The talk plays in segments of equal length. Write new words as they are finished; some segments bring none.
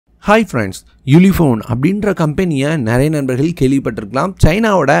Hi friends, Ulefone அப்படின்ற கம்பெனியை நிறைய நண்பர்கள் கேள்விப்பட்டிருக்கலாம்.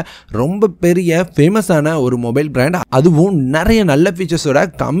 சைனாவோட ரொம்ப பெரிய ஃபேமஸான ஒரு மொபைல் பிராண்ட். அதுவும் நிறைய நல்ல ஃபீச்சர்ஸோட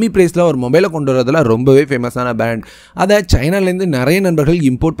கம்மி பிரைஸில் ஒரு மொபைலை கொண்டு வரதுல ரொம்பவே ஃபேமஸான பிராண்ட். அதை சைனாலேருந்து நிறைய நண்பர்கள்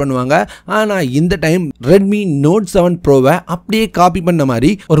இம்போர்ட் பண்ணுவாங்க. ஆனால் இந்த டைம் Redmi Note 7 Proவை அப்படியே காப்பி பண்ண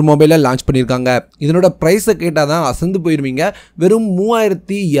மாதிரி ஒரு மொபைலை லான்ச் பண்ணியிருக்காங்க. இதனோட ப்ரைஸை கேட்டால் தான் அசந்து போயிருவீங்க. வெறும்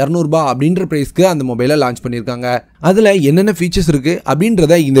 3200 ரூபாய் அப்படின்ற ப்ரைஸ்க்கு அந்த மொபைலை லான்ச் பண்ணியிருக்காங்க. அதில் என்னென்ன ஃபீச்சர்ஸ் இருக்குது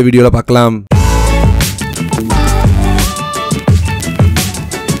அப்படின்றத இந்த வீடியோவில் பார்க்கலாம்.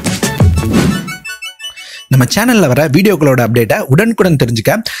 நம்ம சேனல்ல வர வீடியோக்களோட அப்டேட்டை உடனுக்குடன்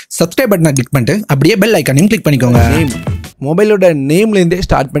தெரிஞ்சுக்க சப்ஸ்கிரைப் பட்டனை கிளிக் பண்ணிட்டு அப்படியே பெல் ஐகானையும் கிளிக் பண்ணிக்கோங்க. மொபைலோட நேம்லேருந்தே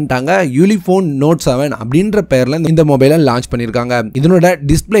ஸ்டார்ட் பண்ணிட்டாங்க. Ulefone Note 7 அப்படின்ற பேரில் இந்த மொபைலை லான்ச் பண்ணியிருக்காங்க. இதனோட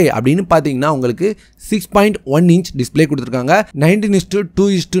டிஸ்பிளே அப்படின்னு பார்த்தீங்கன்னா உங்களுக்கு 6.1 இன்ச் டிஸ்பிளே கொடுத்துருக்காங்க.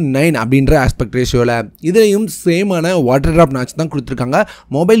 19:2:9 அப்படின்ற ஆஸ்பெக்ட் ரேஷியோவில். இதுலையும் சேமான வாட்டர் ட்ராப் நாட்ச் தான் கொடுத்துருக்காங்க.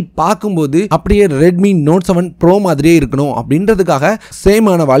 மொபைல் பார்க்கும்போது அப்படியே Redmi Note 7 Pro மாதிரியே இருக்கணும் அப்படின்றதுக்காக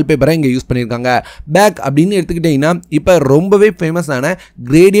சேமான வால்பேப்பரை இங்கே யூஸ் பண்ணியிருக்காங்க. பேக் அப்படின்னு எடுத்துக்கிட்டிங்கன்னா இப்போ ரொம்பவே ஃபேமஸான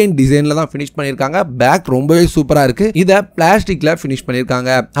கிரேடியன்ட் டிசைனில் தான் ஃபினிஷ் பண்ணியிருக்காங்க. பேக் ரொம்பவே சூப்பராக இருக்குது. இதை பிளாஸ்டிக்ல ஃபினிஷ் பண்ணியிருக்காங்க.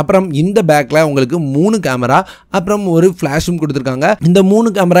 அப்புறம் இந்த பேக்ல உங்களுக்கு 3 கேமரா அப்புறம் ஒரு ஃபிளாஷும் கொடுத்துருக்காங்க. இந்த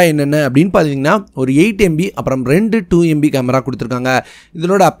 3 கேமரா என்னென்ன அப்படின்னு பார்த்தீங்கன்னா ஒரு 8 MB அப்புறம் 2 2 MB கேமரா கொடுத்துருக்காங்க.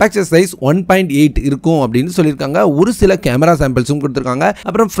 இதனோட அபேச்சர் சைஸ் 1.8 இருக்கும் அப்படின்னு சொல்லியிருக்காங்க. ஒரு சில கேமரா சாம்பிள்ஸும் கொடுத்துருக்காங்க.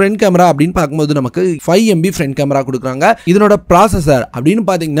 அப்புறம் ஃப்ரண்ட் கேமரா அப்படின்னு பார்க்கும்போது நமக்கு 5 MB ஃப்ரண்ட் கேமரா கொடுக்குறாங்க. இதனோட ப்ராசஸர் அப்படின்னு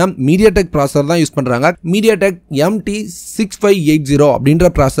பார்த்தீங்கன்னா MediaTek ப்ராசஸர் தான் யூஸ் பண்றாங்க. MediaTek MT6580 அப்படின்ற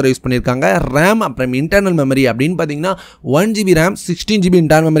ப்ராசஸர் யூஸ் பண்ணியிருக்காங்க. ரேம் அப்புறம் இன்டர்னல் மெமரி அப்படின்னு பார்த்தீங்கன்னா 1GB RAM 16GB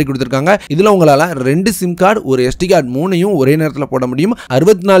internal memory கொடுத்திருக்காங்க. இதுல உங்களால 2 சிம் கார்டு ஒரு SD கார்டு மூணையும் ஒரே நேரத்தில் போட முடியும்.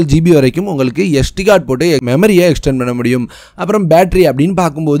 64GB வரைக்கும் உங்களுக்கு SD கார்டு போட்டு மெமரியை எக்ஸ்டெண்ட் பண்ண முடியும். அப்புறம் பேட்டரி அப்படின்னு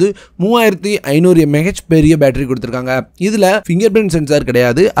பார்க்கும்போது 3500 mAh பெரிய பேட்டரி கொடுத்திருக்காங்க. இதுல ஃபிங்கர் பிரிண்ட் சென்சார்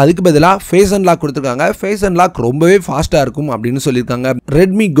கிடையாது. அதுக்கு பதிலாக ஃபேஸ் அன்லாக் கொடுத்திருக்காங்க. ஃபேஸ் அன்லாக் ரொம்பவே ஃபாஸ்டா இருக்கும் அப்படின்னு சொல்லியிருக்காங்க.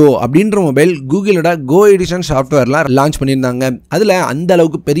 Redmi Go அப்படின்ற மொபைல் கூகுளோட Go எடிஷன் சாஃப்ட்வேர்ல லான்ச் பண்ணியிருந்தாங்க. அதுல அந்த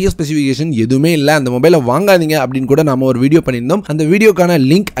அளவுக்கு பெரிய ஸ்பெசிஃபிகேஷன் எதுவுமே இல்லை. அந்த மொபைலை வாங்காதீங்க அப்படின்னு கூட நம்ம ஒரு வீடியோ பண்ணியிருந்தோம். அந்த வீடியோக்கான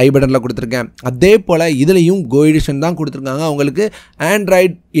லிங்க் ஐ பட்டன்ல கொடுத்துருக்கேன். அதே போல இதுலயும் Go எடிஷன் தான் கொடுத்துருக்காங்க. உங்களுக்கு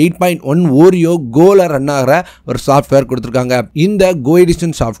Android 8.1 Oreo Goல ரன் ஆகிற ஒரு சாஃப்ட்வேர் கொடுத்துருக்காங்க. இந்த Go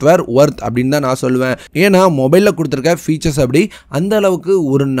எடிஷன் சாஃப்ட்வேர் ஒர்த் அப்படின்னு தான் நான் சொல்லுவேன். ஏன்னா மொபைலில் கொடுத்துருக்க ஃபீச்சர்ஸ் அப்படி அந்த அளவுக்கு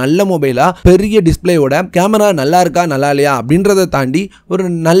ஒரு நல்ல மொபைலா பெரிய டிஸ்பிளேயோட கேமரா நல்லா இருக்கா நல்லா இல்லையா அப்படின்றத தாண்டி ஒரு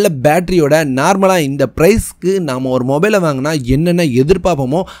நல்ல பேட்டரியோட நார்மலா இந்த பிரைஸ்க்கு நாம ஒரு மொபைலை வாங்கினா என்னென்ன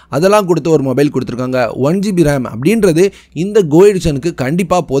எதிர்பார்ப்போமோ அதெல்லாம் கொடுத்து ஒரு மொபைல் கொடுத்துருக்காங்க. 1GB RAM அப்படின்றது இந்த Go எடிஷனுக்கு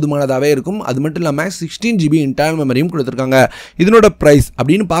கண்டிப்பா போதுமானதாகவே இருக்கும். அது மட்டும் இல்லாமல் 16GB இன்டர்னல் மெமரியும் கொடுத்துருக்காங்க. இதனோட பிரைஸ்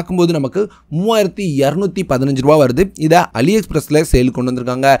அப்படின்னு பார்க்கும்போது நமக்கு 3215 ரூபா வருது. இதை AliExpressல சேல் கொண்டு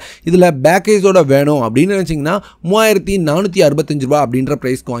வந்திருக்காங்க. இதுல பேக்கேஜோட வேணும் அப்படின்னு நினைச்சீங்கன்னா 3465 ரூபா அப்படின்ற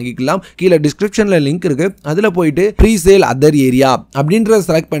பிரைஸ்க்கு வாங்கிக்கலாம். கீழே டிஸ்கிரிப்ஷன்ல லிங்க் இருக்கு. அதுல போயிட்டு ப்ரீ சேல் அதர் ஏரியா அப்படின்றத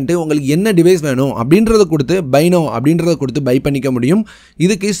செலக்ட் பண்ணிட்டு உங்களுக்கு என்ன டிவைஸ் வேணும் அப்படின்றத கொடுத்து பை நோ அப்படின்றத கொடுத்து பை பண்ணிக்க முடியும்.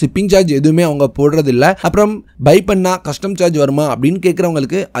 இதுக்கு ஷிப்பிங் சார்ஜ் எதுவுமே அவங்க போடுறது இல்லை. அப்புறம் பை பண்ணா கஸ்டம் சார்ஜ் வருமா அப்படின்னு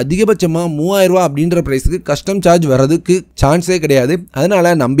கேட்குறவங்களுக்கு அதிகபட்சமாக 3000 ரூபா அப்படின்ற பிரைஸ்க்கு கஸ்டம் சார்ஜ் வர்றதுக்கு சான்ஸே கிடையாது. அதனால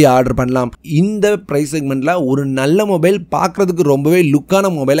நம்பி ஆர்டர் பண்ணலாம். இந்த பிரைஸ் செக்மெண்ட்ல ஒரு நல்ல மொபைல் பார்க்கறதுக்கு ரொம்பவே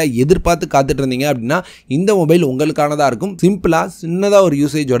லுக்கான மொபைலை எதிர்பார்த்து காத்துட்டு இருந்தீங்க அப்படின்னா இந்த மொபைல் உங்களுக்கானதா இருக்கும். சிம்பிளா சின்னதா ஒரு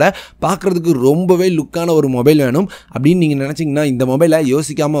யூசேஜோட பார்க்கறதுக்கு ரொம்பவே லுக்கான ஒரு மொபைல் வேணும் அப்படின்னு நீங்க நினைச்சீங்கன்னா இந்த மொபைலை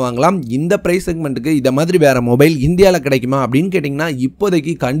யோசிக்காம வாங்கலாம். இந்த பிரைஸ் செக்மெண்ட்டுக்கு இதை மாதிரி வேற மொபைல் இந்தியாவில் கிடைக்குமா அப்படின்னு கேட்டிங்கன்னா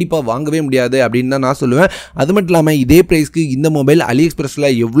இப்போதைக்கு கண்டிப்பாக வாங்கவே முடியாது அப்படின்னு தான் நான் சொல்லுவேன். அது மட்டும் இல்லாமல் இதே பிரைஸ்க்கு இந்த மொபைல் AliExpressல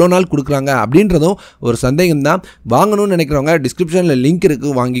எவ்வளோ நாள் கொடுக்குறாங்க அப்படின்றதும் ஒரு சந்தேகம் தான். வாங்கணும்னு நினைக்கிறவங்க டிஸ்கிரிப்ஷனில் லிங்க் இருக்கு,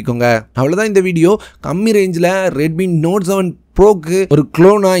 வாங்கிக்கோங்க. அவ்வளோதான் இந்த வீடியோ. கம்மி ரேஞ்சில் Redmi Note 7 ப்ரோக்கு ஒரு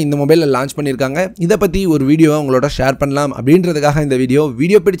க்ளோனா இந்த மொபைலில் லான்ச் பண்ணியிருக்காங்க. இதை பற்றி ஒரு வீடியோவை உங்களோட ஷேர் பண்ணலாம் அப்படின்றதுக்காக இந்த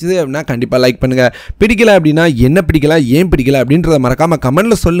வீடியோ பிடிச்சது அப்படின்னா கண்டிப்பாக லைக் பண்ணுங்க. பிடிக்கல அப்படின்னா என்ன பிடிக்கல ஏன் பிடிக்கல அப்படின்றத மறக்காம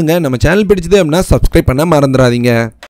கமெண்ட்ல சொல்லுங்க. நம்ம சேனல் பிடிச்சது அப்படின்னா சப்ஸ்கிரைப் பண்ண மறந்துடாதீங்க.